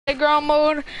playground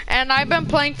mode, and I've been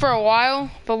playing for a while.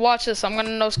 But watch this, I'm gonna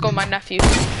no-scope my nephew.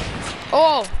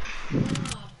 Oh!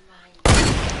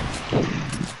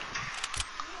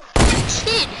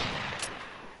 Kid!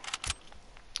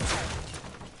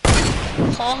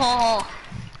 Oh.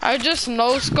 I just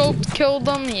no-scoped, killed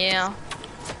him, yeah.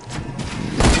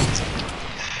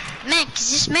 Man,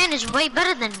 cause this man is way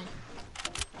better than me.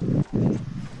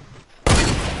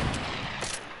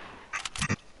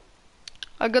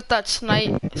 I got that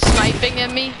sniping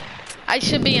in me. I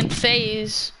should be in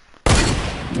phase.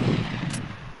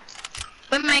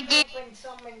 But my game.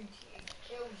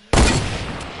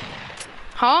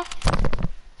 Huh?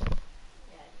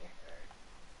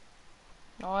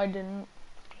 No, I didn't.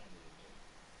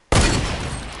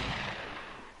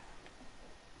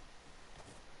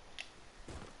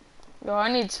 Yo,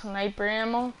 I need sniper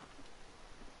ammo.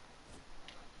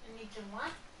 You need some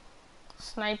what?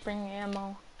 Sniping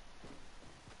ammo.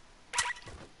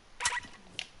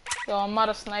 Yo, I'm out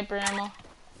of sniper ammo.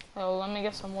 Yo, let me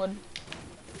get some wood.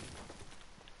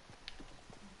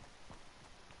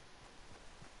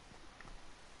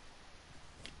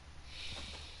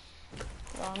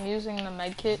 Yo, I'm using the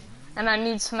med kit, and I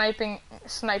need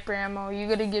sniper ammo. You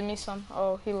gotta give me some.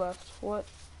 Oh, he left. What?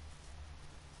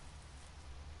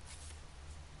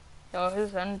 Yo,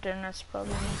 his internet's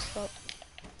probably messed up.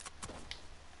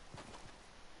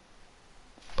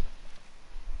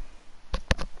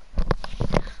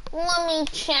 Let me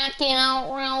check it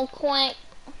out real quick.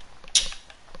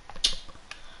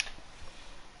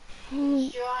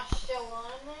 Is Josh still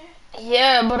on there?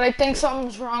 Yeah, but I think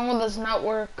something's wrong with his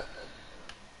network.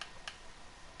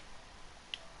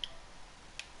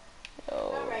 Yo.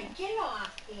 Alright, get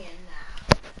off here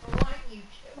now. I want you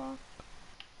to.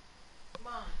 Come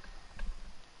on.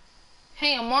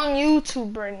 Hey, I'm on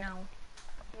YouTube right now.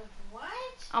 What?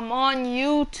 I'm on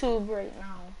YouTube right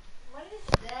now. What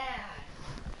is that?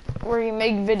 Where you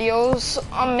make videos.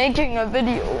 I'm making a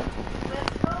video.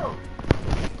 Let's go.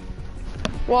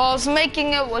 Well, I was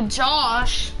making it with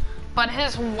Josh, but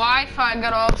his Wi-Fi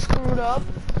got all screwed up.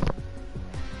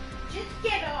 Just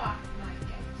get off, Mike,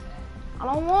 I said. I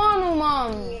don't want to,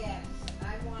 Mom. Yes,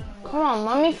 I want to. Come on,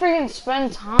 let me freaking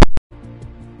spend time.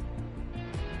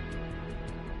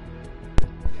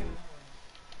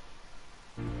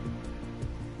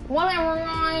 Whatever,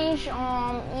 guys.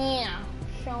 Yeah.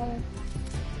 So.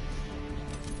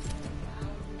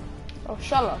 Oh,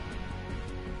 shut up.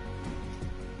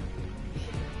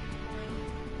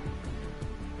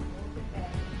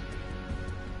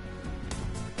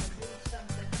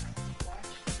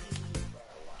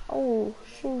 Oh,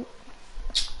 shoot.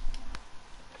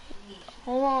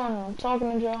 Hold on, I'm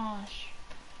talking to Josh.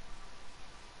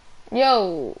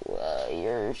 Yo,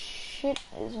 your shit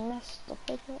is messed the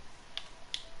fuck up.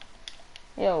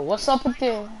 Yo, what's up with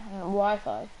your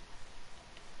Wi-Fi?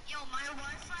 Yo, my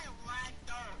Wi-Fi lagged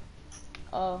out.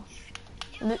 Oh.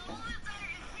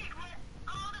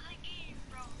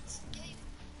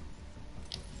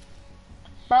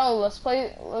 Bro, let's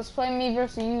play me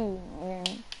versus you.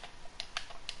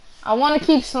 I want to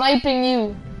keep sniping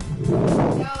you.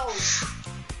 No.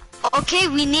 Okay,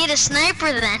 we need a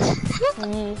sniper then.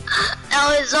 Yeah.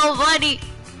 That was so funny.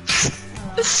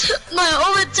 My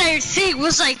whole entire thing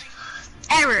was like,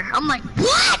 error. I'm like,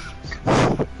 what?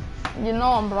 You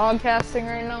know I'm broadcasting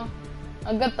right now.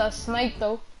 I got that snipe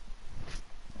though.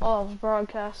 Oh, I was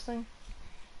broadcasting.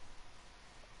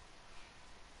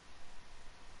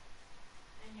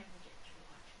 I never get to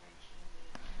watch my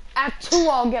TV. At 2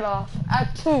 I'll get off.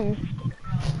 At 2.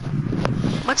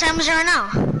 What time is it right now?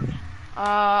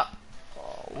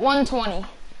 1:20.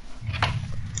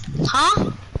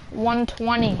 Huh?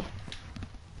 1:20.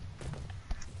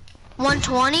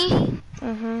 1:20?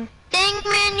 Mhm. Dang,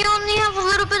 man, you only have a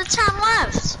little bit of time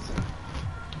left.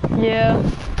 Yeah.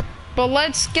 But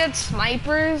let's get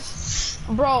snipers.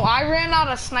 Bro, I ran out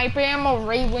of sniper ammo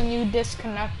right when you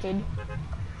disconnected.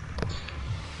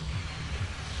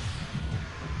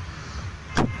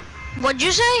 What'd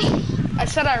you say? I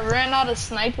said I ran out of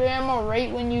sniper ammo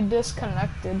right when you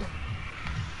disconnected.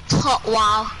 Oh,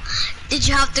 wow. Did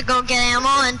you have to go get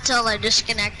ammo until I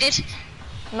disconnected?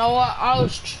 No, I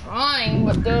was trying,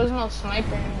 but there was no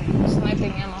sniping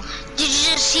ammo. Did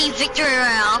you just see Victory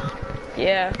Royale?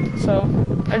 Yeah, so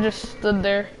I just stood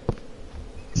there.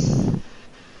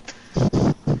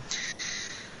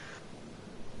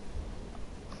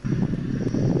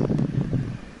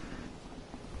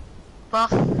 Well,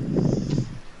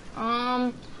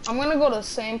 I'm gonna go to the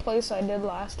same place I did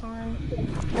last time.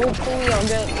 Hopefully I'll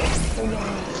get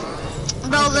friggin'...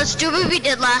 bro, let's do what we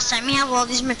did last time. We have all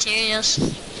these materials.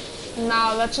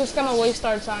 Nah, that's just gonna waste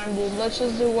our time, dude. Let's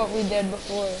just do what we did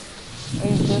before. Are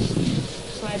you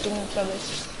just sniping each other.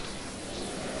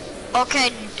 Okay,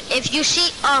 if you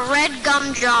see a red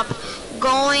gumdrop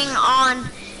going on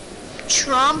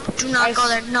Trump, do not go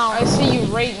there. No. I see you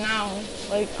right now.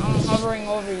 Like, I'm hovering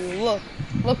over you. Look.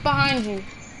 Look behind you.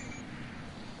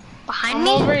 Behind me?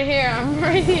 I'm over here. I'm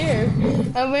right here.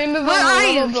 I landed on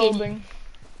the little building.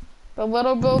 The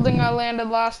little building I landed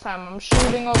last time. I'm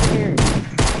shooting over here.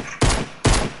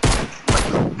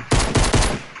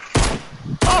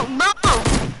 Oh, no!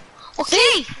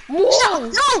 Okay! Whoa! Stop.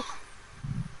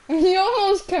 No! He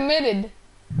almost committed.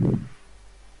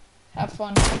 Have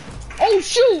fun. Oh,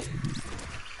 shoot!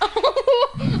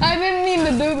 I didn't mean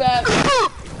to do that.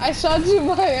 I shot you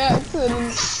by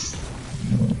accident.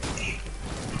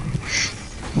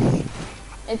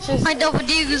 It's just... My double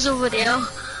deagle's over there.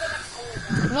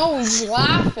 No, he's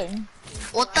laughing.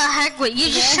 What the heck? Wait, you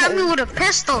just shot me with a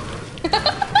pistol.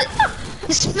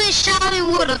 This man shot me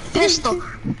with a pistol.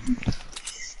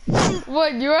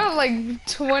 What, you're at like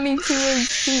 22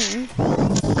 HP.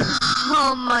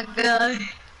 Oh my god.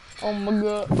 Oh my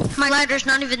god. My glider's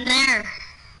not even there.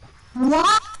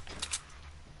 What?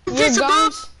 Your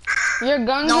guns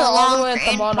No are all the way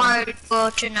at the bottom.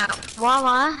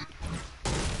 What?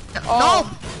 Oh,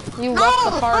 you left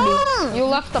the party. no. You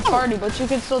left the party, but you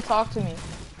can still talk to me.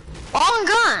 Oh, I'm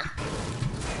gone.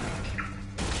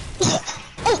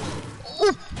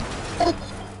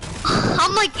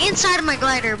 I'm like inside of my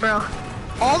glider, bro.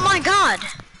 Oh my god.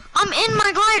 I'm in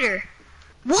my glider.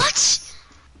 What?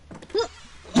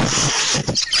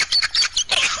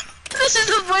 This is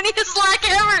the funniest lag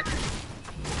ever.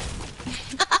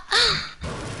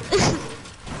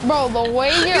 Bro, the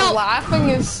way you're laughing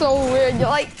is so weird. You're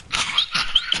like...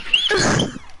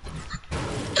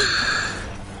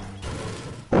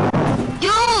 Yo!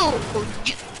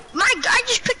 I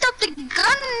just picked up the gun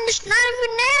and it's not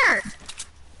even there.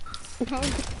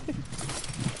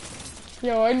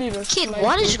 Yo, I need a Kid, sniper.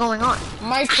 what is going on?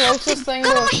 My closest thing to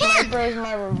a sniper is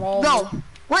my revolver. Bro,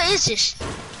 what is this?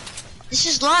 This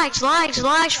is lags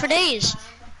for days.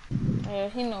 Yeah,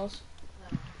 he knows.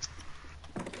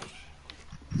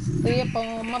 Stay up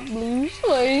on my blue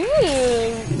suede.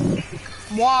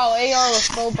 Wow, AR was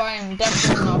so by. I'm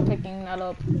definitely not picking that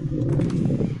up.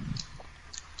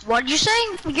 What did you say?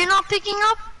 You're not picking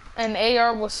up? An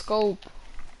AR with scope.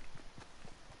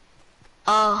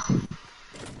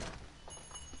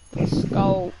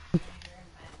 Scope.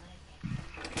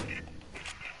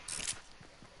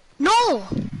 No!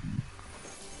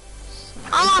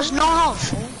 I lost no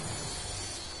health.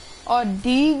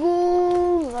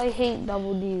 Deagles? I hate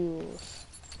double deagles.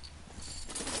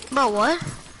 Bro, what?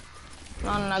 No,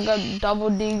 I got double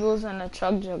deagles and a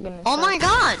chug jug in the Oh my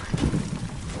god!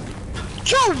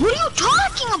 Yo, what are you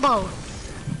talking about?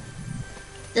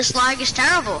 This lag is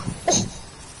terrible.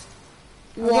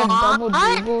 I got double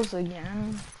deagles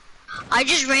again. I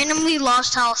just randomly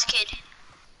lost health, kid.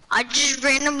 I just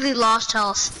randomly lost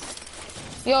health.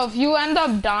 Yo, if you end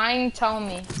up dying, tell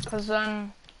me, cause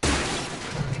then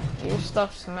your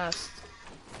stuff's messed.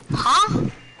 Huh?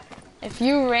 If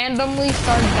you randomly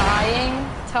start dying,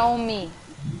 tell me.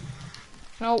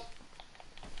 Nope.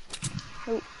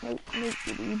 Nope, nope, nope,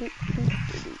 nope, nope, nope.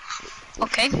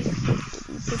 Okay.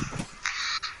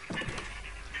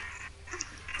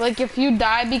 Like, if you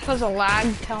die because of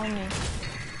lag, tell me.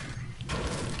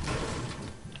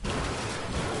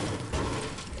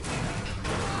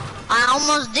 I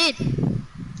almost did.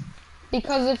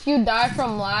 Because if you die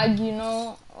from lag, you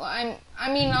know, I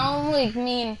mean, I only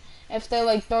mean if they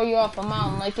like throw you off a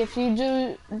mountain. Like if you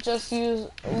do just lose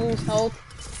health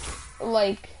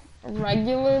like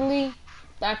regularly,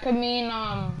 that could mean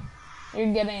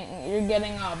you're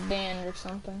getting banned or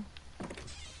something.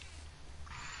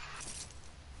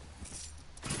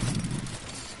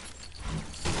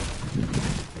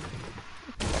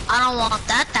 I don't want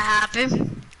that to happen.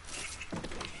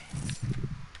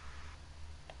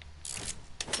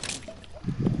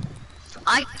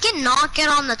 I cannot get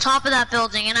on the top of that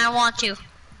building, and I want to.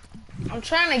 I'm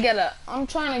trying to get a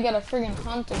friggin'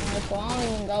 hunting rifle. I don't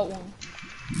even got one.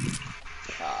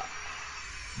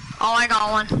 Oh, I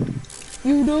got one.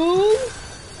 You do?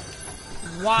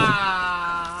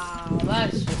 Wow,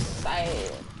 that's just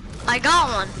sad. I got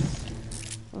one.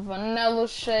 Vanilla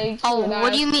shake. Oh,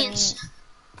 what do you mean?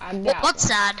 I got What's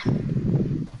sad?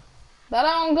 That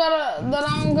I don't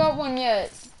got one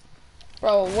yet.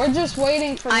 Bro, we're just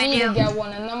waiting for me to get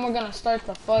one, and then we're gonna start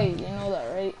the fight. You know that,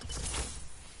 right?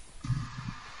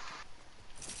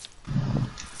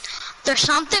 There's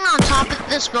something on top of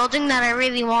this building that I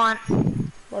really want.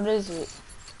 What is it?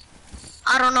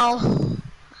 I don't know.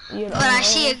 You don't But know? I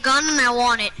see a gun and I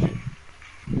want it.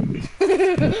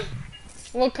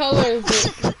 What color is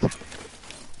it?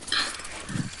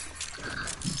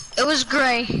 It was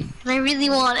gray. And I really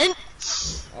want it.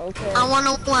 Okay. I want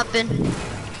a weapon.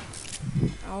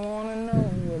 I wanna know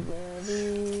what that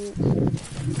is.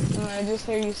 And I just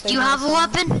hear you say. Do you have a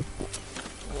weapon?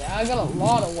 Yeah, I got a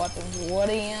lot of weapons. What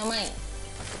am I?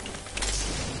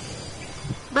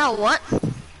 Bro, what?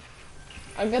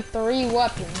 I got 3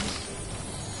 weapons.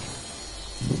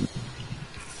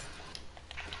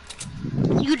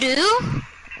 You do?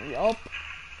 Yup.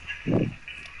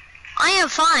 I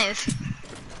have 5.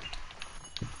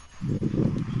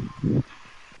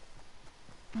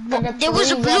 There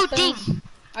was a blue thing.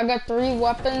 I got 3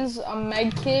 weapons, a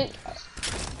med kit,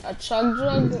 a chug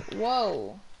jug.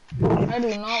 Whoa. I do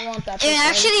not want that. It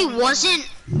actually wasn't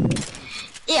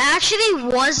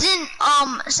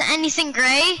anything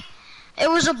gray. It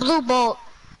was a blue bolt.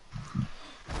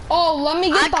 Oh, let me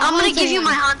get the hunting. I'm gonna give you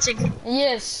my hunting.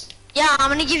 Yes. Yeah, I'm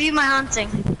gonna give you my hunting.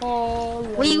 Oh,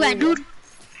 where you at, dude?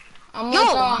 I'm Yo.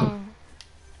 like,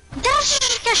 Did I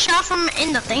just get shot from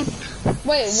in the thing?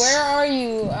 Wait, where are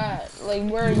you at? Like,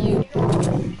 where are you?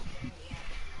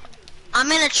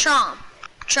 I'm in a truck.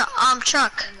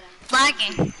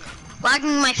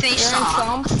 Lagging my face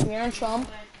off. You're in Trump.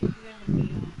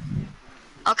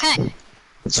 Okay.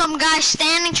 Some guy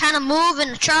standing trying to move in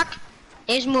the truck.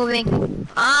 He's moving.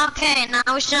 Okay,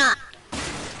 now he's not.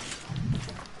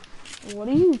 What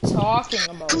are you talking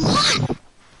about? Come on!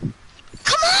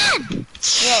 Come on!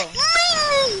 Yo.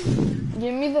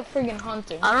 Give me the friggin'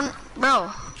 hunting.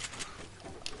 Bro.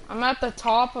 I'm at the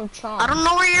top of Trump. I don't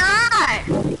know where you're at.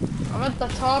 I'm at the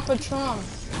top of Trump.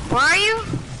 Where are you?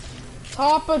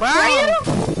 Top of Trump. Where are you?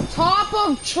 Top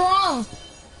of Trump.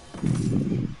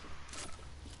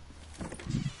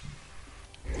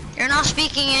 You're not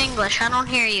speaking English. I don't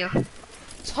hear you.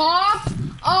 Top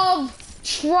of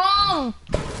Trump.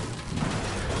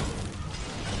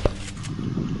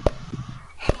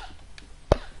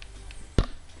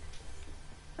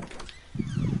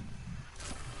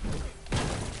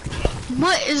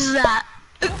 What is that?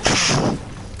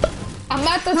 I'm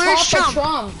at the Where's top of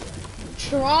Trump.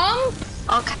 Trump?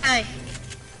 Okay.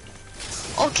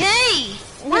 Okay.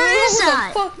 Where is who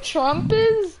that? the fuck Trump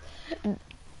is?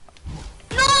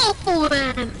 No,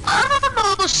 I don't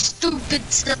know stupid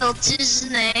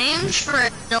Celtics names for a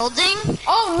building.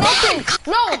 Oh, nothing.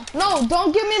 No,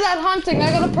 don't give me that hunting.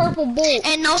 I got a purple bolt.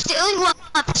 And no stealing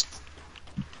weapons.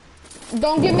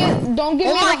 Don't give me Oh the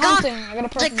my God. hunting. I got a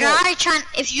purple The guy bolt. trying,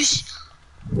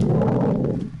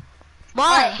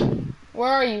 Why? Alright,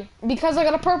 where are you? Because I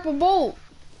got a purple bolt.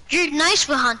 You're nice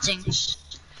with hunting.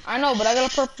 I know, but I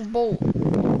got a purple bolt.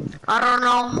 I don't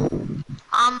know.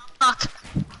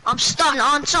 I'm stuck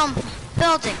on some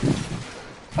building.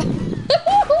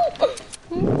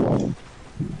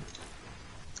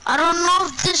 I don't know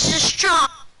if this is strong.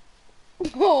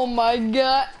 Oh my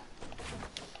God.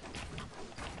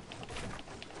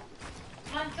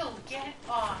 Uncle, get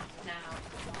off now.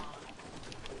 Come on.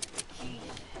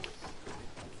 Jesus.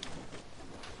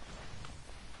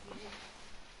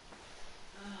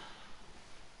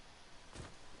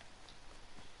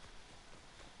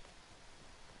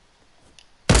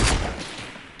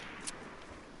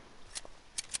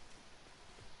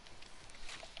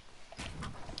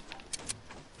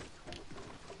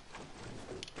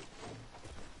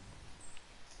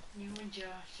 You and Josh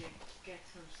should get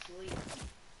some sleep.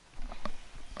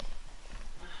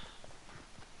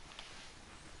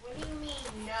 What do you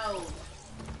mean, no?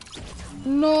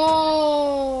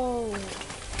 No.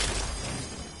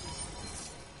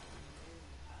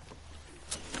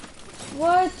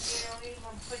 What? You don't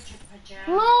even put your pajamas.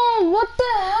 No, what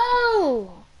the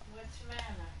hell? What's the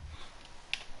matter?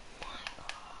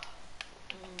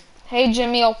 Hey,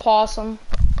 Jimmy Opossum.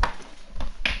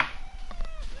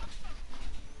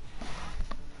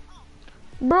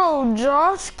 Bro,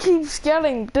 Josh keeps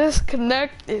getting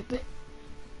disconnected.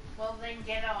 Well, then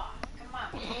get off. Come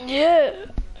on. Yeah,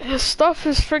 his stuff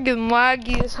is friggin'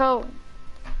 laggy as hell.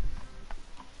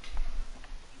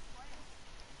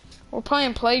 We're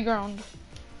playing Playground.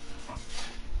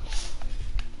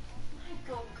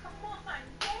 Michael, come on.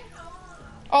 Get off.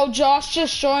 Oh, Josh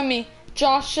just joined me.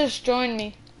 Josh just joined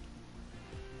me.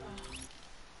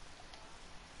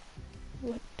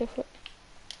 What the fuck?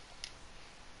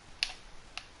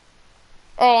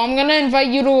 Oh, I'm gonna invite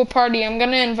you to a party. Oh my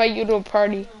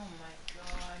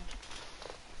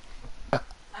God.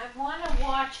 I want to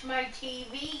watch my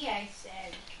TV, I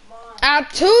said. Come on.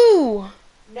 At 2.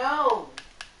 No.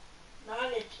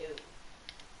 Not at 2.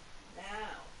 Now.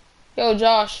 Yo,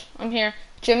 Josh, I'm here.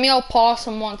 Jimmy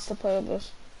Opossum wants to play with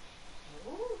us.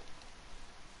 Ooh.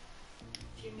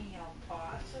 Jimmy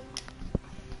Opossum.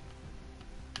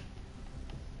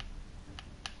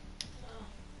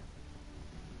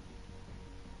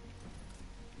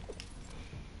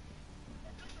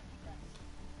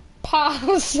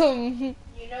 possum.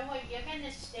 You know what? You're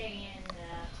gonna stay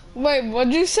in. Wait,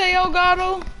 what'd you say,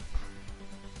 Elgato?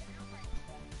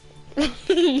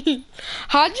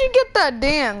 How'd you get that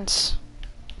dance?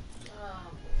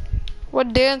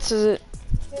 What dance is it?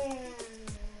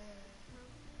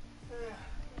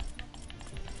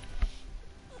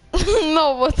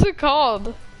 No, what's it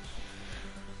called?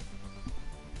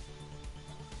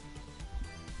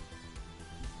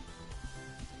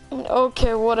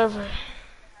 Okay, whatever.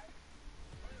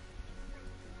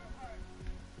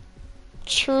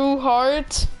 True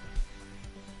Heart?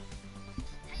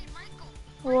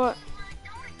 What?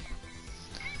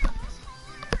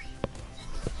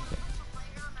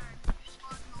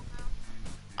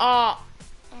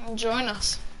 Join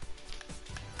us.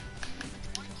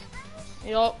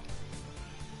 Yup.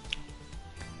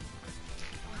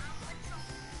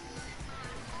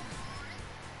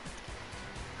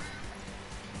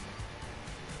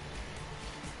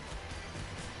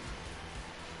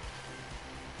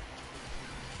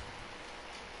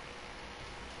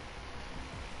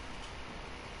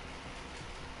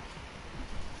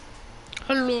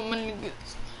 Hello, my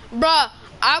niggas. Bruh,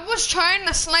 I was trying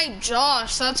to snipe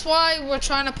Josh. That's why we're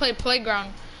trying to play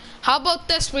Playground. How about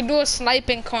this? We do a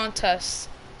sniping contest.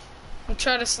 We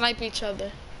try to snipe each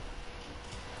other.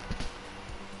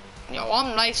 Yo,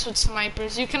 I'm nice with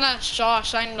snipers. You can ask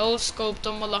Josh. I no-scoped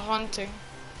him with a hunting.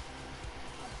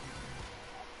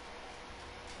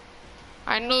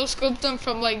 I no-scoped him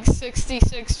from like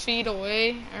 66 feet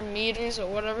away, or meters, or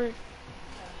whatever.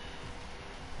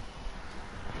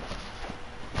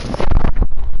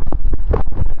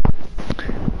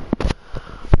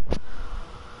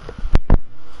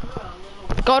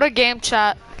 Go to game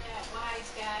chat.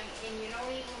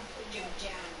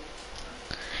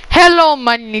 Hello,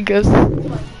 my niggas.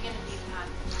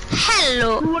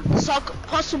 Hello. Who would suck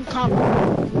possum come?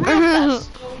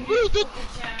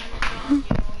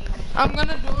 I'm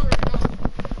gonna do it right now.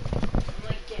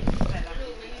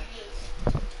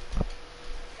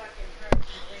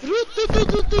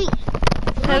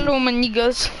 Hello, my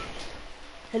niggas.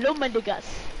 Hello, my niggas.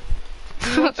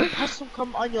 You want some possum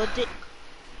come on your dick?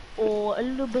 Or a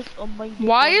little bit on my dick?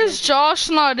 Why is Josh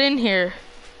not in here?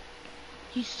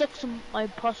 He sucks on my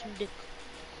possum dick.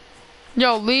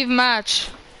 Yo, leave match.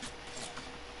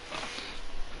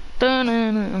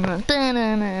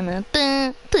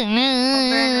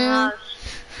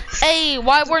 Hey,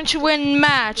 why weren't you in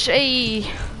match? Hey.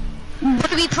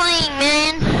 What are we playing,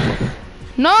 man?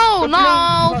 No,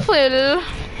 Phil.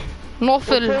 No,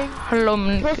 Phil. Hello,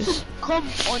 niggas. Come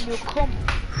on your cum.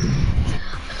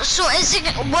 So is it,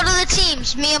 what are the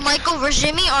teams? Me and Michael versus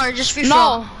Jimmy, or just free for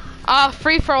No, all?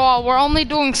 free for all. We're only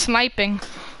doing sniping.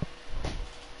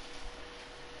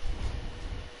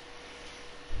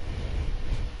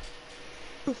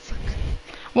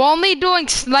 We're only doing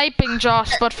sniping,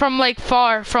 Josh, but from like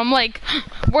far, from like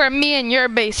where me and your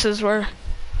bases were.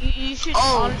 You should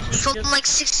honestly from just... like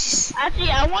 60.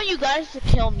 Actually, I want you guys to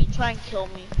kill me. Try and kill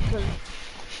me.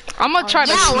 I'm gonna try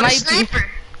to what a snipe you. sniper.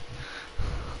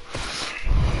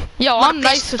 Yo, What I'm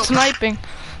nice at pistol. sniping.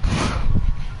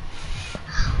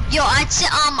 Yo, I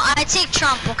take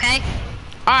Trump, okay?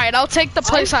 Alright, I'll take the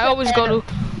place I always go to.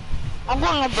 I'm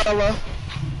going umbrella.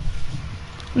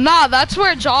 Nah, that's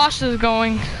where Josh is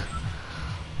going.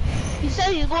 He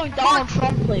said he's going Donald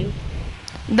Trump place.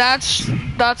 That's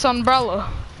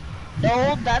Umbrella.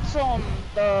 No, that's on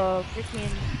the freaking...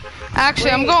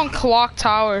 Actually, I'm going Clock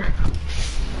Tower.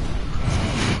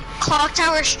 Clock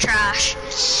tower's trash.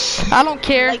 I don't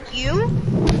care. Like you?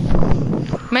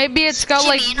 Maybe it's got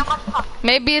like Jimmy, you know what?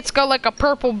 maybe it's got like a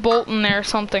purple bolt in there or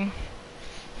something.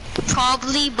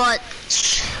 Probably, but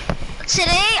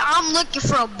today I'm looking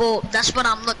for a bolt. That's what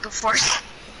I'm looking for.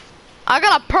 I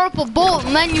got a purple bolt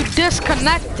and then you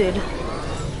disconnected.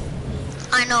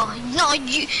 I know. No,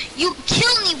 you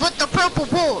killed me with the purple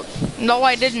bolt. No,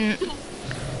 I didn't.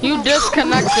 You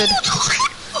disconnected.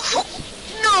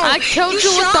 No, I killed you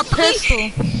with the shot me.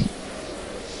 pistol.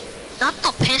 Not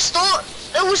the pistol.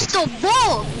 It was the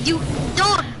bolt. You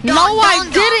don't. No, I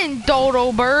didn't,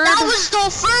 Dodo Bird. That was the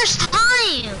first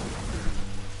time.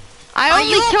 I Are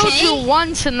only you killed okay? you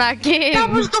once in that game. That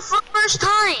was the first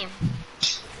time.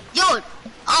 Yo,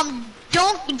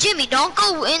 Jimmy, don't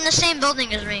go in the same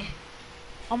building as me.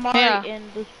 I'm already Yeah. in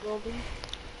this building.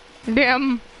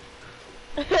 Damn.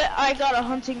 I got a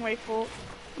hunting rifle.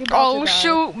 You're about Oh to die.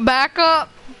 shoot, back up.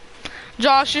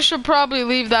 Josh, you should probably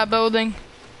leave that building.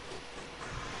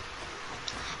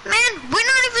 Man, we're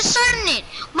not even starting it.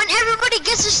 When everybody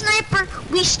gets a sniper,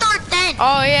 we start then.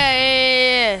 Oh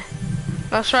yeah.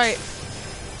 That's right.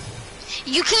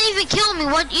 You can't even kill me.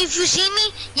 What if you see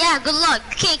me? Yeah, good luck.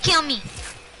 You can't kill me.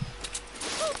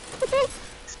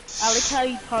 I like how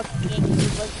you talk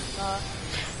English like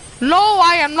No,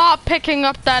 I am not picking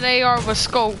up that AR with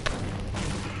scope.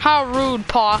 How rude,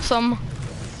 possum.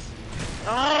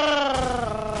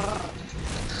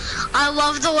 I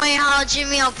love the way how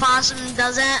Jimmy Opossum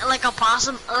does it, like a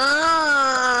possum.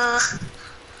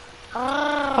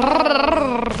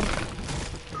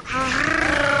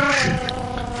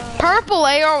 Purple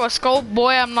AR with scope,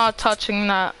 boy, I'm not touching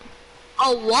that.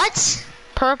 Oh, what?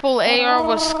 Purple AR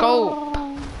with scope.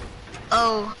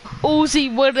 Oh.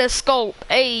 Uzi with a scope,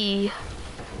 ayy.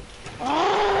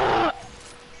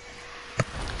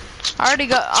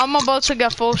 I'm about to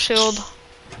get full shield.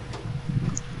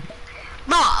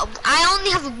 Bro, I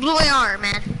only have a blue AR,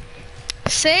 man.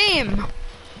 Same.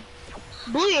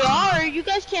 Blue AR? You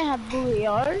guys can't have blue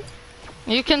AR.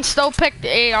 You can still pick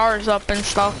the ARs up and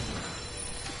stuff.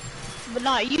 But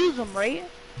not use them, right?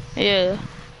 Yeah.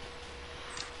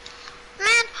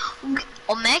 Man,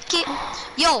 I'll make it.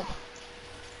 Yo,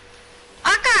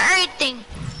 I got everything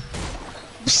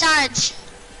besides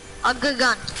a good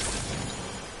gun.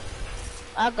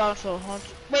 I got so hunch.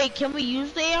 Wait, can we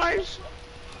use the ARs?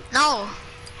 No,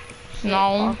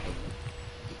 No.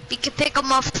 you can pick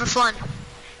them up for fun.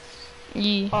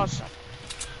 Yeah. Awesome.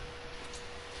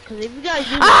 Cause if you guys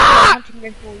do that, hunting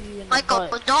rifle you in the Michael,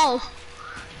 butt. no.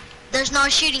 There's no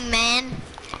shooting, man.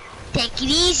 Take it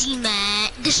easy, man.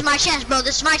 This is my chest, bro.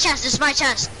 This is my chest. This is my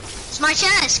chest. This is my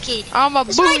chest, kid. I'ma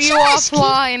This is my boot you chest, kid.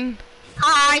 offline.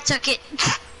 Ah, I took it.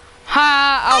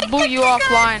 Ha, I'll boot you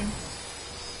offline.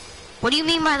 What do you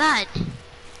mean by that?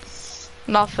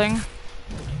 Nothing.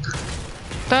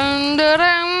 Dun, dun,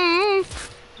 dun.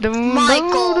 Dun,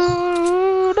 Michael.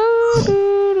 dun, dun, dun,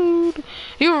 dun, dun.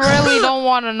 You really don't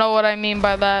want to know what I mean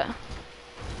by that.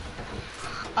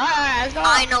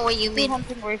 I know what you mean.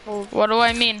 Hunting rifle. What do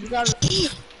I mean?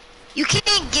 You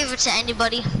can't give it to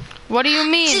anybody. What do you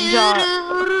mean,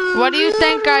 John? What do you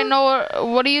think I know?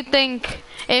 What do you think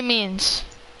it means?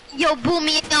 Yo, boom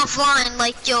me offline,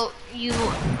 like yo, you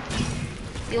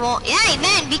won't. Hey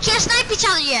man, we can't snipe each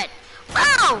other yet,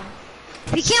 bro.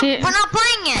 We can't. We're not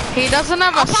playing yet. He doesn't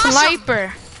have a Opossum.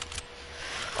 sniper.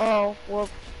 Oh, well.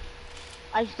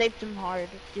 I sniped him hard,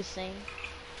 just saying.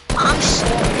 I'm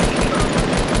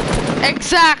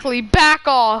Exactly. Back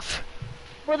off.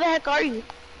 Where the heck are you?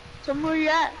 Tell me where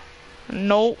you're at.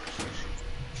 Nope.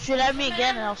 Shoot at me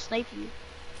again and I'll snipe you.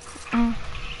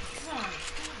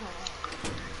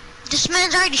 This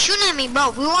man's already shooting at me,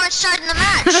 bro. We weren't starting the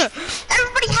match.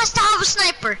 Everybody has to have a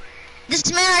sniper.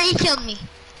 This man already killed me.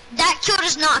 That kill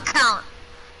does not count.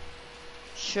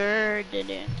 Sure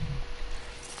didn't.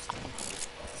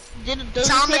 Doesn't Tell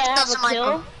say me I it have doesn't, a kill?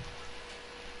 Michael.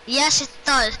 Yes, it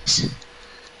does.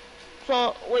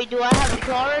 So, wait, do I have a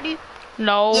kill already?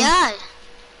 No. Yeah.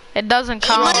 It doesn't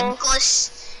Hey, count.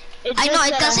 Nicholas, It I just know it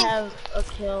said doesn't. I have a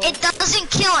kill. It doesn't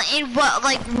kill in what,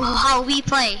 like how we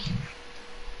play.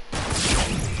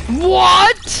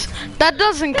 What? That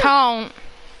doesn't count.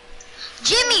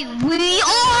 Jimmy, we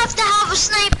all have to have a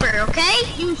sniper, okay?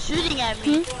 You shooting at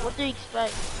me. What do you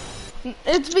expect?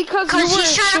 It's because you 'Cause were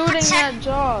he's trying to shooting protect- at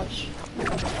Josh.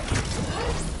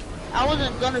 I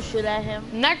wasn't gonna shoot at him.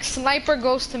 Next sniper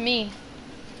goes to me.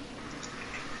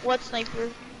 What sniper?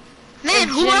 Man, If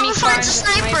whoever Jimmy finds a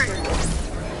finds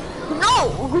sniper. No,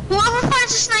 whoever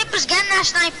finds a sniper's getting that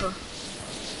sniper.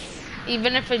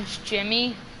 Even if it's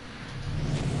Jimmy.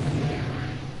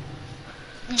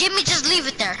 Jimmy, just leave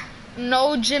it there.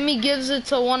 No, Jimmy gives it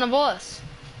to one of us.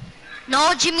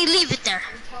 No, Jimmy, leave it there.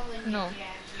 No.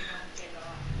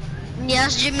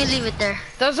 Yes, Jimmy, leave it there.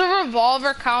 Does a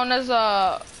revolver count as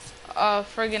a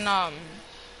friggin'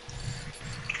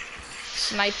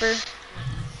 sniper?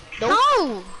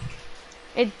 No,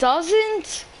 It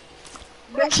doesn't?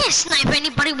 you can't snipe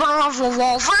anybody with a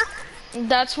revolver.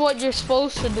 That's what you're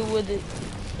supposed to do with it.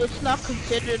 It's not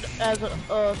considered as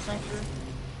a sniper.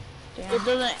 Damn. It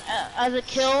doesn't, as a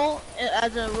kill,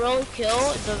 as a real kill,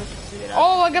 it doesn't consider that.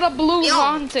 Oh, I got a blue Yo.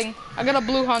 hunting. I got a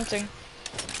blue hunting.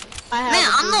 I have Man,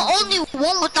 a I'm blue the one. only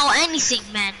one without anything,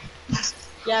 man.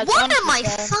 Yeah, it's What am I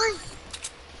 100%. finding?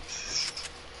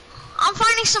 I'm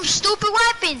finding some stupid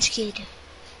weapons, kid.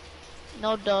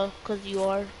 No, duh, cause you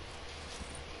are.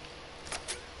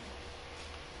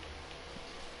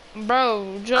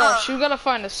 Bro, Josh, you gotta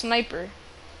find a sniper.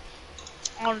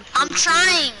 Honestly. I'm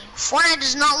trying. Fortnite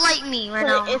does not like me right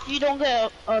now. If you don't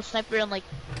get a sniper in like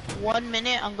 1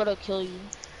 minute, I'm gonna kill you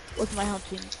with my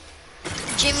hunting.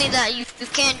 Jimmy, that you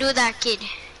can't do that, kid. You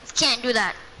can't do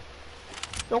that.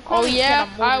 Don't call Oh me yeah,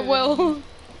 kid, I'm I older than you. will.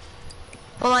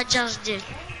 Well, I just did.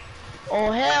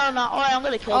 Oh hell no! Alright, I'm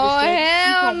gonna kill Oh this kid. You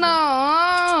hell come here.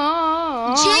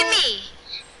 no. Jimmy,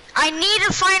 I I need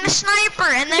to find a sniper,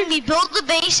 and then we build the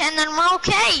base, and then we're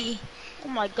okay. Oh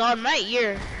my god, my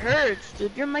ear hurts,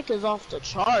 dude. Your mic is off the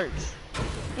charts.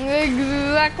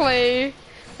 Exactly.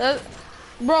 That,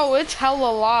 bro, it's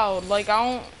hella loud. Like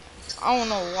I don't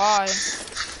know why.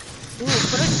 Dude,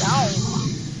 put it down.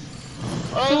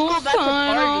 Oh, let's go back to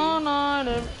party.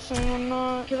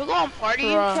 Can we go on party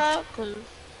in chat? Cause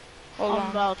Hold I'm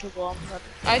on. about to go on party.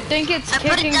 I think it's I put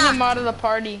it kicking down. him out of the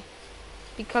party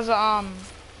because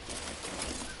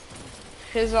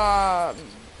his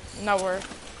network.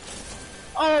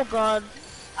 Oh god,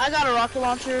 I got a rocket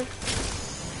launcher.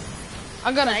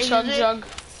 I got Can I a use chug it? jug.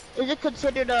 Is it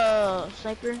considered a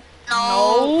sniper?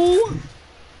 No. No.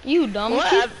 You dumb What?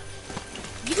 kid.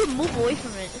 You can move away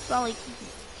from it. It's not like.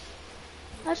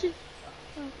 Actually.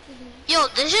 Yo,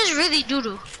 this is really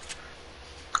doo-doo.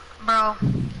 Bro.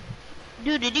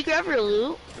 Dude, did you grab your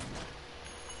loot?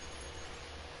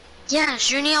 Yeah,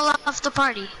 Junior left the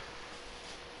party.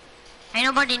 Ain't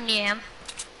nobody near him.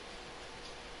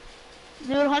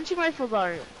 Dude, hunting rifles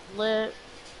are lit.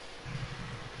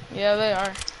 Yeah, they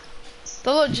are.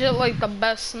 They're legit like the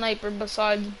best sniper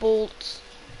besides bolts.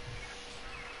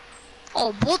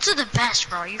 Oh, bolts are the best,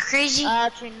 bro. You crazy?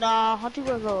 Actually, nah, hunting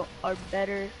rifles are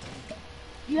better.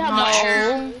 You have Not more sure.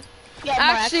 accuracy. You have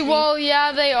more Actually, accuracy. well,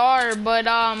 yeah, they are, but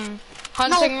hunting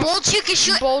No, bolts you can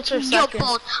shoot. bolts are Yo, second.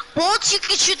 bolts you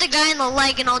can shoot the guy in the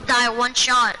leg and he'll die one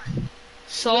shot.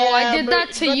 So Yeah, I did but-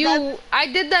 that to but you. that's- I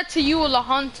did that to you with the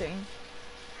hunting.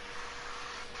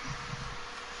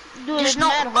 Dude, There's it's no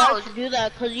mad hard road. to do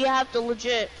that because you have to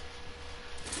legit.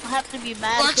 You have to be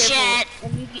mad Legit.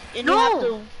 careful, and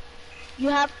No. you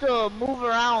have to move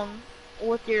around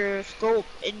with your scope,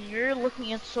 and you're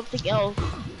looking at something else,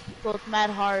 so it's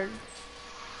mad hard.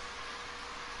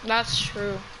 That's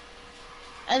true.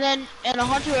 And then in a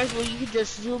hunting rifle, you can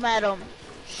just zoom at them,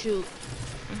 shoot,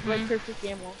 Mm-hmm. like perfect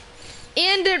ammo.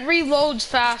 And it reloads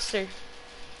faster.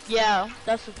 Yeah,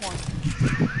 that's the point.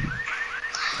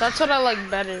 That's what I like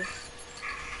better.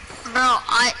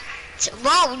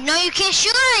 Bro, no, you can't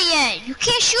shoot it yet. You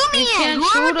can't shoot me You yet. can't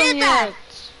Whoever shoot him did that? yet.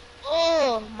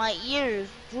 Oh, my ears,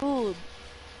 dude.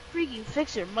 Freaking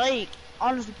fix your mic.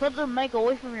 Honestly, put the mic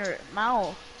away from your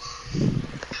mouth.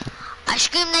 I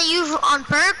screamed at you on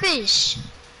purpose.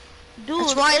 Dude,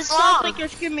 That's why it it's sounds loud. like you're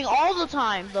screaming all the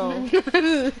time, though.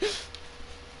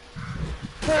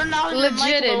 Turn out your mic,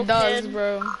 Legit, little it does, kid.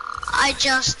 bro. I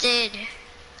just did.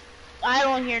 I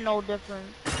don't hear no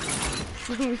difference.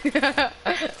 Do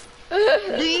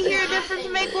you hear a difference,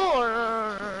 Mako,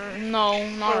 or? No,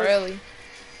 not really.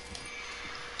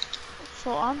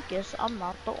 So I guess I'm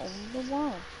not the only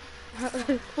one.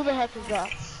 Who the heck is that?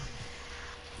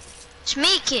 It's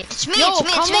me, kid. It's me. Yo, it's me.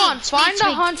 come it's me. on, it's me, find it's a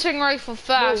me. hunting rifle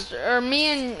fast, or me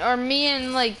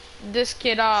and like this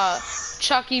kid,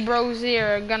 Chucky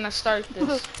Brozier are gonna start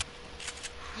this.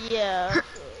 Yeah.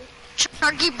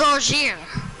 Chucky Brozier.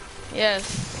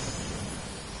 Yes.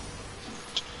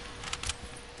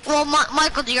 Well,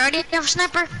 Michael, do you already have a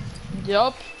sniper?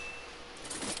 Yup.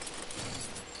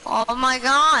 Oh my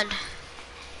god.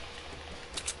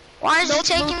 Why is No it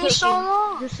taking loot me so taking.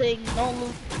 long? Just saying no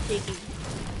loot taking.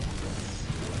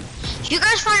 If you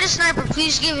guys find a sniper,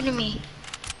 please give it to me.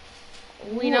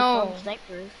 We Ooh, know. from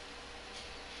Sniper.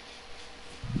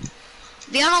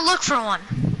 Be on the look for one.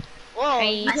 Whoa,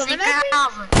 Hey. you I coming think at I me?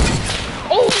 have one.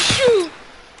 Oh shoot!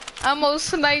 I almost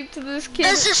sniped this kid.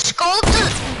 Does the scope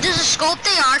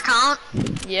the AR count?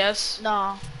 Yes.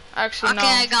 No, Actually, Okay,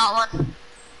 I no. got one.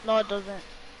 no it doesn't.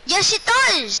 Yes, it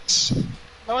does.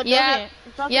 No it Yeah. doesn't.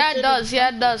 It's not Yeah, it considered- does. Yeah,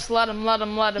 it does. Let him.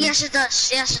 Yes, it does.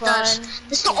 Yes, it does. Fine.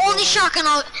 This is the only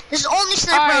shotgun. This is the only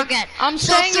sniper I'll Alright, get. I'm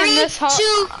So staying in 3, this house.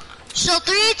 2. So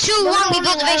 3, 2, No, 1. We no,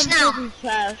 build the let base him now. put his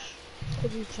trash.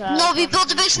 Put his trash. No, we built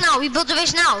the base now. We built the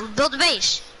base now. We built the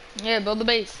base. Yeah, build the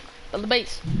base. Build the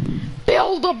base.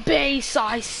 Build a base,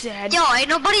 I said. Yo, ain't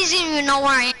nobody's even know where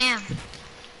I am.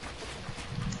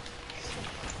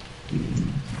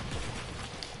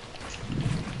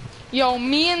 Yo,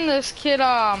 me and this kid,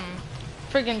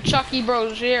 freaking Chucky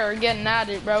Brozier are getting at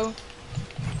it, bro.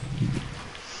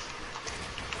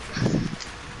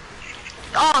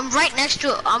 Oh, I'm right next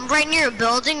to it. I'm right near a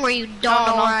building where you don't Oh,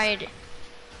 know no. where I.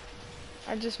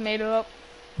 I just made it up.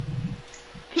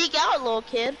 Peek out, little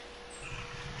kid.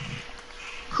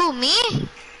 Who, me?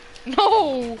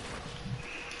 No!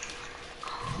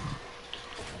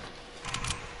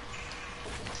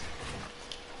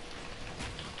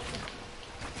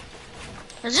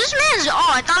 Is this man's?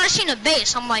 Oh, I thought I seen a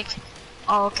base. I'm like,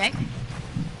 oh, okay.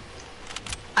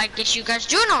 I guess you guys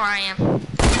do know where I am.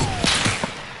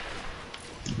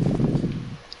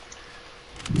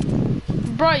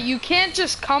 bro, you can't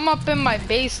just come up in my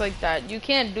base like that. You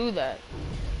can't do that.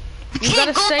 You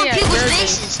gotta go stay on at people's your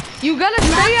bases. base. You gotta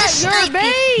You stay have to at your snipe people.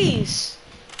 base.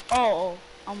 Oh,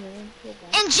 I'm in.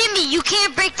 And Jimmy, you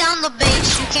can't break down the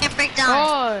base. You can't break down.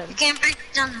 God. You can't break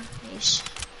down the base.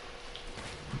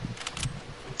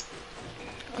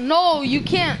 No, you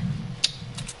can't.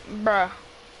 Bruh.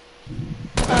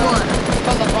 What?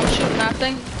 Hold up, I'm shooting that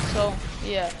thing. So,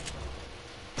 yeah.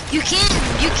 You can't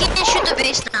shoot the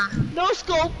base down. No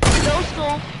scope. No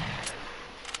scope.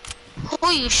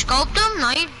 Oh, you scoped them?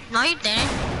 No, you didn't.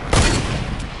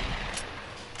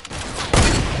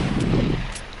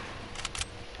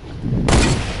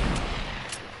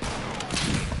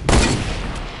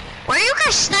 Where are you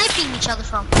guys sniping each other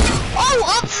from?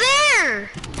 Oh, up there!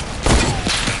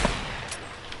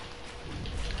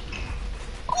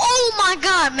 Oh my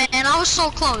god, man, I was so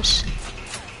close.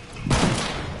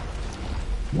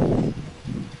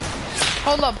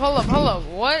 Hold up.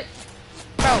 What?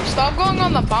 Bro, stop going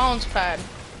on the bounce pad.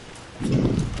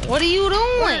 What are you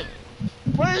doing?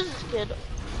 Where is this kid?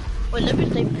 Wait, let me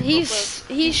take this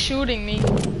He's shooting me.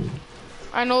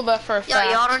 I know that for a Yo,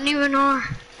 fact. y'all don't even know.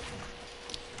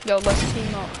 Yo, let's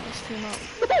team up.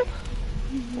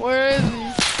 Where is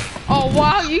he? Oh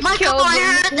wow, you Michael, killed I him.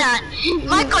 heard that.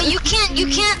 Michael, you can't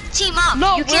team up.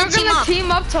 No, you we're can't team gonna up.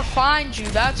 team up to find you.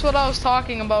 That's what I was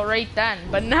talking about right then.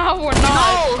 But now we're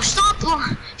not. No,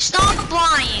 stop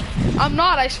lying. I'm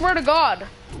not. I swear to God.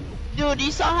 Dude,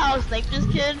 you saw how I sniped this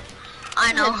kid?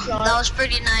 I know, Headshot. that was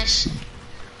pretty nice.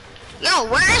 Yo,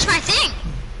 where is my thing?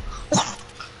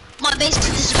 My base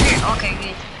disappeared. Okay,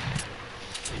 good.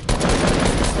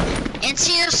 And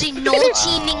seriously, no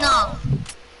teaming up.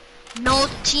 No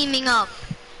teaming up.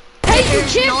 Hey, you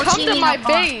There's can't no come to teaming my up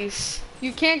on. base.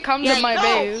 You can't come Yeah, to my no.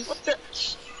 base. What the?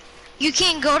 You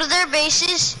can't go to their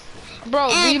bases. Bro,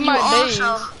 And leave you my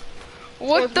also, base.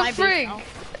 What Towards the my base frig? now.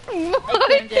 What?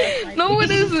 claimed it as my No, it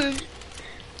base. isn't.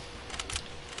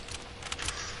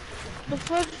 The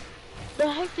fuck?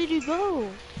 The heck did you go?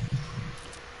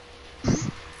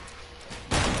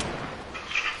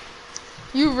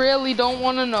 You really don't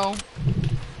want to know.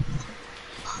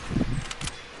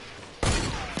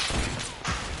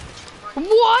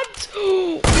 What?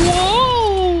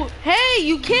 Whoa! Hey,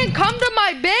 you can't come to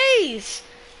my base.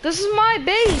 This is my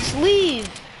base. Leave.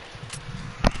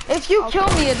 If you kill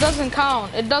me, it doesn't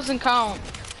count. It doesn't count.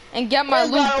 And get my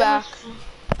loot back.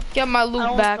 Get my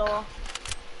loot back.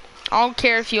 I don't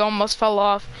care if you almost fell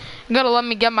off. You gotta let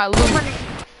me get my loot.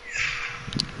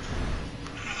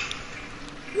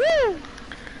 woo!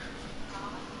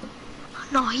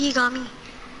 No, he got me.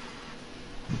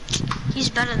 He's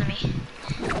better than me.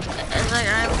 It's like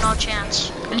I have no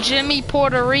chance. Jimmy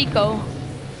Puerto Rico.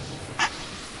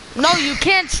 No, you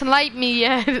can't snipe me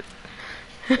yet.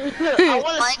 I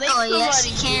wanna snake Michael, yes, somebody.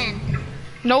 he can.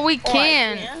 No, we Oh, I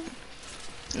can't. can?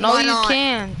 No, Why you not?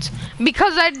 can't.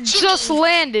 Because I just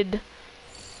landed.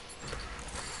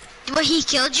 But he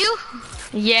killed you?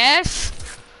 Yes.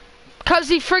 Cause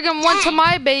he friggin' went to Dang.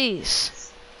 my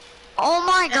base. Oh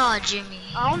my god, Jimmy.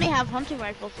 I only have hunting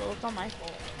rifle, so it's not my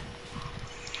fault.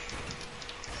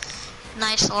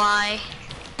 Nice lie.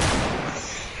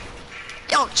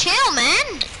 Yo, chill,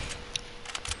 man.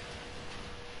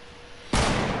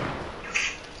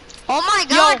 Oh my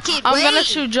god, Yo, kid, I'm wait. gonna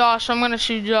shoot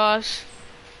Josh.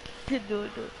 Do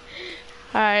it.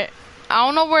 Alright. I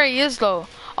don't know where he is though.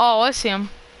 Oh, I see him.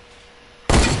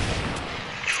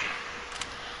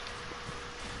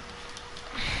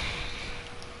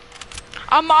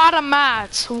 I'm out of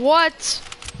mats. What?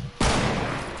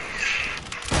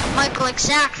 Michael,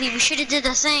 exactly. We should have did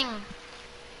the thing.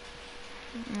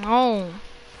 No.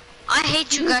 I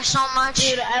hate you guys so much.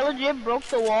 Dude, I legit broke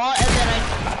the wall and then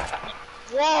I...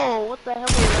 Whoa, what the hell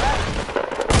was that?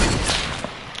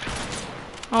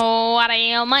 Oh, what do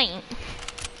you mean?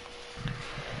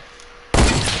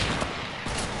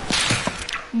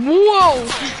 Whoa!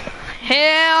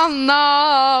 Hell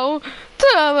no!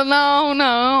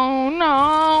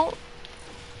 No.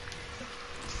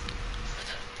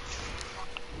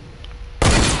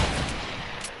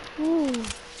 Ooh.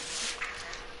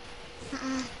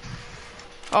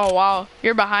 Oh wow,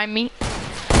 you're behind me.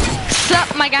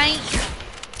 Sup, my guy?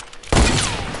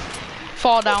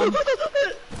 Fall down.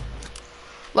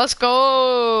 Let's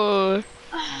go.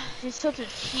 He's such a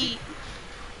cheat.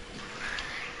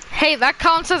 Hey, that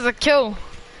counts as a kill.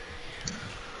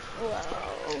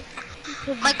 Wow.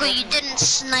 Michael, you didn't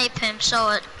snipe him, so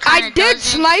it I kinda did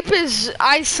doesn't. snipe his.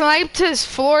 I sniped his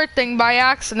floor thing by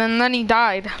accident, and then he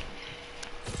died.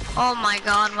 Oh my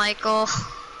god, Michael.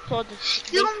 So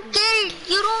just You don't get it.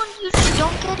 You just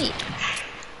don't get it.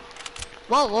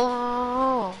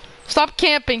 Whoa. Stop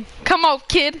camping. Come out,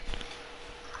 kid.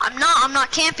 I'm not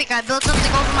camping. I built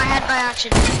something over my head by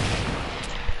accident.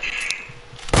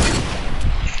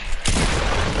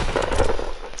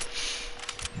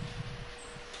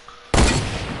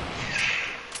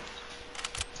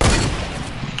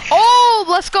 Oh,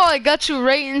 let's go. I got you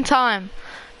right in time.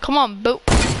 Come on, boot.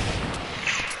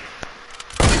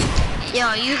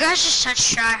 Yo, you guys are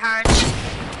such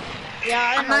tryhards.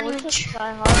 Yeah, I know. It's just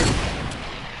try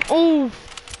hard. Oh.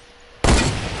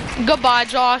 Goodbye,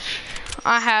 Josh.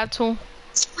 I had to.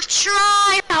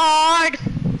 Try hard.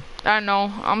 I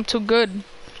know. I'm too good.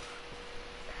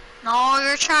 No,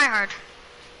 you're tryhard.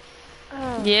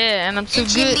 Yeah, and I'm too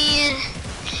And good. Jimmy,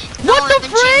 What the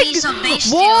Jimmy's a frick? base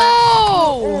stealer.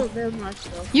 Whoa! There's my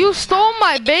stuff. You stole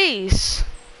my base.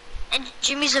 And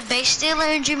Jimmy's a base stealer,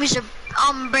 and Jimmy's a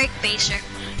break baser.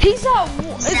 He's at.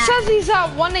 It says he's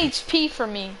at 1 HP for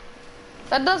me.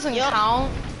 That doesn't Yup.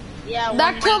 count. Yeah,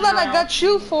 That one kill that I round. got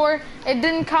you for, it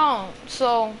didn't count.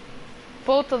 So,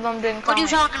 both of them didn't What count. are you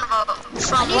talking about?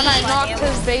 From When I me? knocked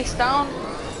his base down,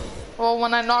 well,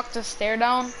 when I knocked his stair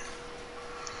down.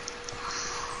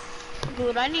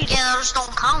 Dude, I need Yeah, those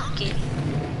don't count, kid.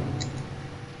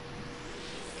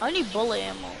 bullet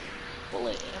ammo.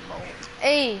 Bullet ammo.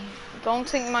 Hey, don't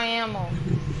take my ammo.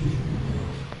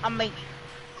 I'm making.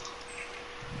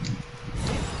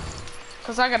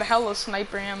 Cause I got a hella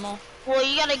sniper ammo. Well,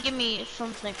 you gotta give me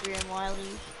some sniper ammo at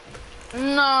least.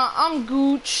 Nah, I'm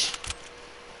Gooch.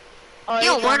 Oh,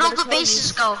 Yo, yeah, where'd I'm all gonna the tell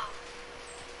bases go? you.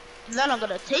 Then I'm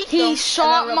gonna take them. He and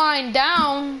shot then mine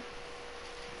down.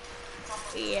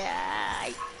 Yeah.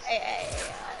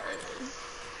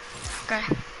 Okay.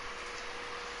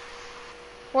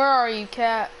 Where are you,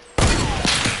 cat?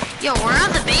 Yo, where are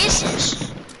the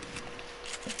bases?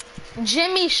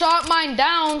 Jimmy shot mine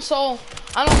down, so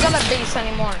I don't got a base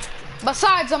anymore.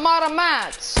 Besides, I'm out of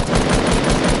mats.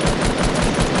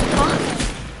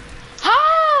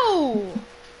 How?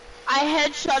 I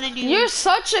headshotted you. You're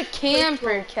such a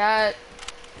camper, cat.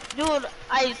 Dude,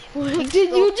 I quick. Did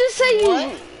you just say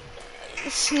What? you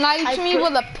sniped I me could-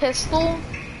 with a pistol? No, I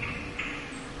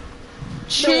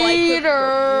Cheater!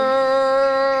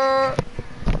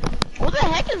 What the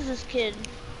heck is this kid?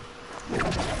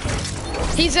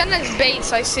 He's in his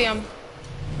base, I see him.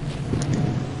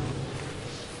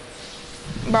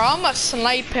 Bro, I'm gonna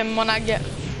snipe him when I get...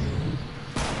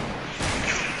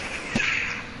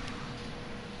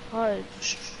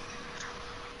 Hush.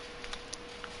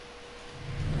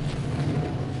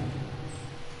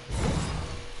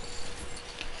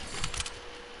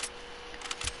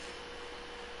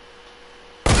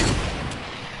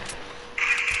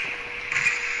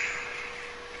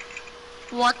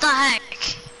 What the heck?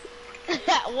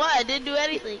 What? I didn't do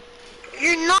anything.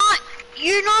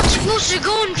 You're not supposed to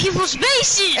go in people's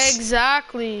bases.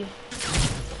 Exactly.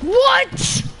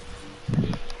 What?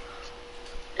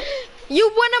 You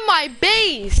went in my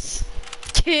base,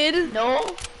 kid.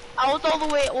 No, I was all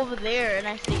the way over there, and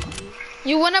I saved you.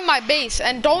 You went in my base,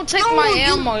 and don't take No, my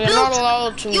you ammo. You're not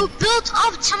allowed to. You built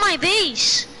up to my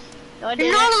base. No, I You're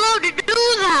didn't. not allowed to do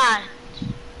that.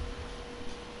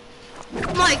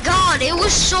 Oh my god, it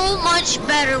was so much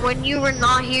better when you were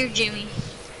not here, Jimmy.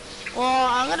 Well,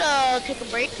 I'm gonna take a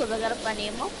break because I gotta find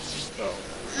ammo. So,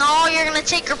 No, you're gonna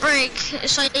take a break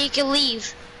so that you can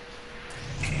leave.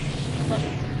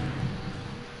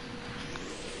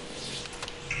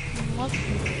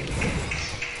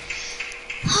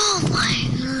 Oh my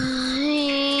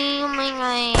god. Oh my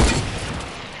god.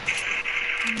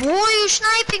 Where are you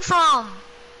sniping from?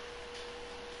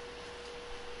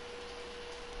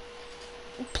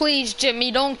 Please,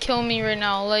 Jimmy, don't kill me right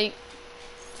now. Like,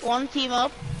 one team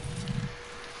up.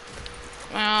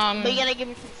 um. But you gotta give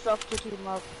me some stuff to team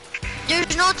up.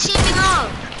 There's no teaming up.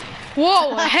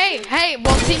 Whoa, hey,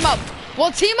 we'll team up.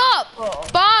 We'll team up.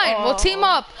 Fine, we'll team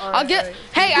up. I'll get. alright.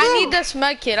 Hey, I need this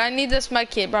med kit. I need this med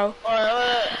kit, bro.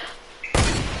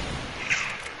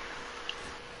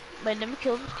 Wait, let me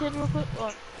kill this kid real quick.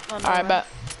 Oh, no, All right, bet.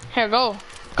 Here, go.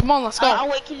 Come on, let's go.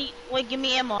 Wait, wait, give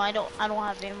me ammo. I don't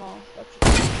have ammo.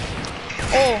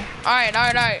 Oh, all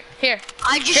right. Here.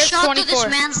 I just Here's shot through 24. this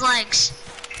man's legs.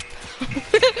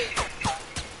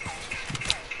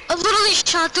 I literally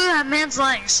shot through that man's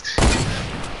legs.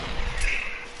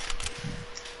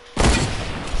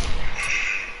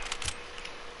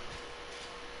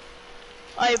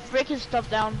 Alright, break his stuff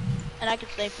down, and I can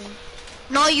save him.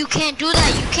 No, you can't do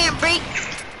that. You can't break.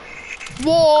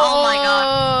 Whoa. Oh my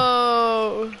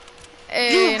god.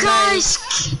 Hey, You guys,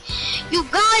 you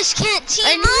guys can't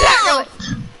team Exactly. up.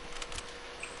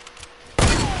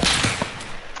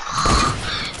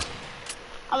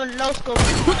 I'm a no scope.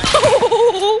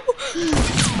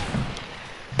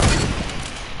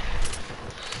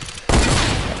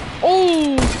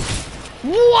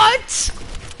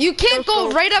 You can't No go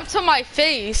scope. right up to my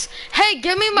face. Hey,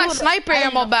 give me my Dude, sniper I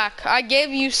ammo know. back. I gave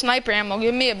you sniper ammo.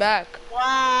 Give me it back.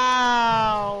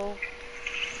 Wow.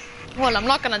 What? I'm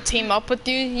not gonna team up with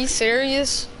you. You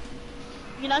serious?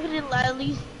 You're not gonna at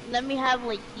least let me have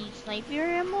like the sniper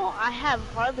ammo? I have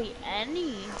hardly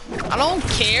any. I don't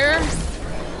care.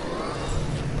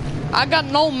 I got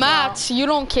no mats. You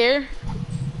don't care.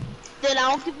 Then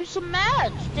I'll give you some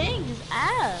mats. Dang, just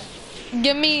ask.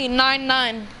 Give me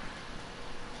 9.9.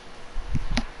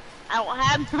 I don't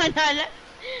have 99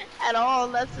 at all.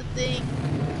 That's the thing.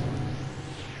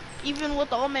 Even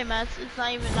with all my mats, it's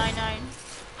not even 99.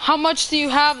 How much do you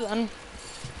have then?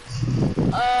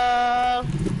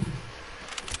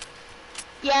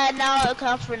 Yeah, now it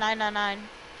counts for 999.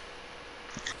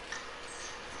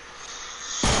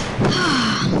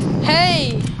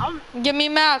 Hey, give me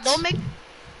mats. Don't make.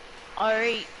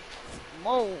 Alright.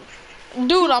 Whoa.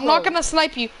 Dude, I'm not close. gonna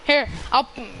snipe you. Here, I'll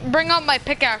bring out my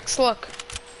pickaxe. Look.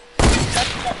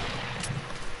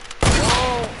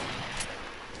 Whoa.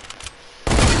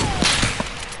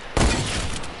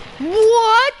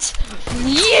 What?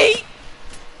 Yeet!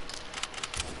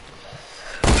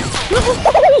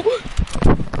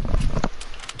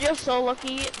 You're so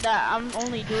lucky that I'm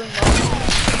only doing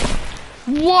that.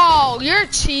 Wow, you're a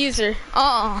cheeser.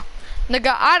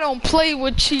 Nigga, I don't play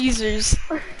with cheesers.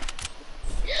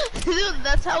 Dude,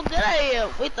 that's how good I am.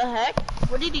 Wait, the heck?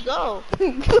 Where did he go?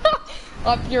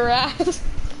 Up your ass.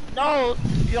 No,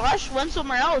 Josh went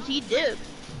somewhere else. He did.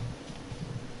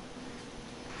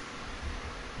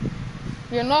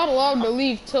 You're not allowed to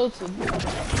leave tilted.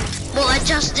 Well, I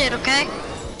just did, okay?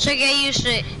 So get used to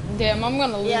it. Damn, I'm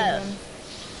gonna leave Yeah. then.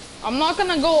 I'm not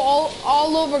gonna go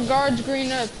all over Guards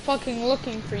Green Earth fucking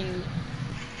looking for you.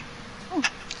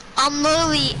 I'm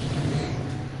literally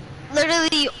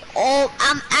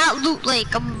I'm at Loot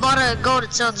Lake. I'm about to go to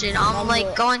Tilted. I'm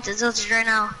like going to Tilted right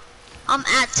now. I'm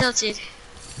at Tilted.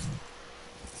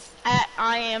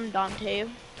 I am Dante.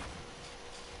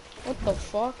 What the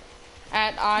fuck?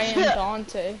 At I am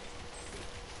Dante.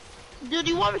 Dude,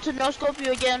 you want me to no scope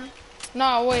you again?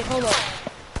 No, wait, hold up.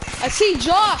 I see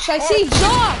Josh! I see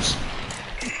Josh!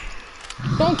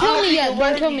 Don't kill me yet,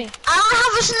 don't kill me. I don't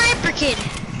have a sniper, kid.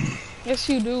 Yes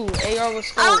you do, AR with I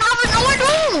scope. don't have a no, I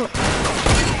don't.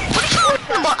 What are you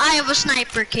talking about? I have a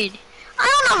sniper, kid. I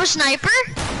don't have a sniper.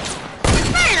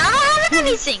 Man, I don't have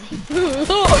anything.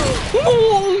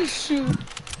 Oh shoot.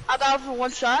 I got it for one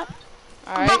shot.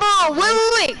 Alright. Bro,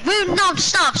 wait, no,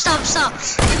 stop. Stop,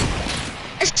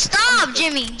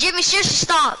 Jimmy. Jimmy, seriously,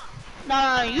 stop.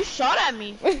 No, you shot at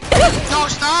me. No,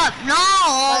 stop. No,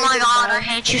 oh my god, I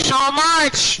hate you so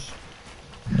much.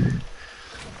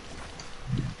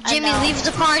 Jimmy, know. leave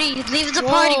the party. Leave the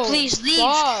party, Whoa, please. Leave.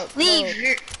 stop,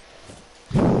 Leave.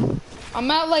 I'm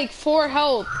at like 4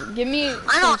 health. Give me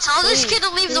I know, some tell this space, kid to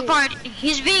leave the please. party.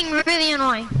 He's being really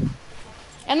annoying.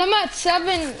 And I'm at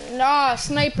 7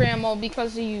 sniper ammo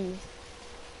because of you.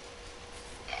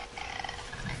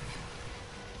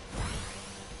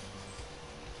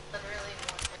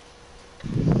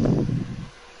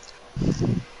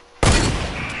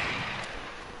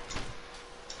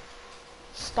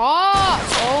 Stop!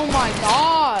 Oh my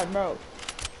god, bro.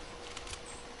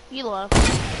 He left.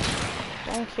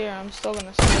 Don't care, I'm still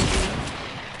gonna snipe you.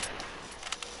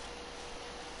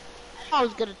 I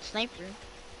was good at sniper.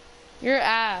 Your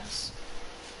ass.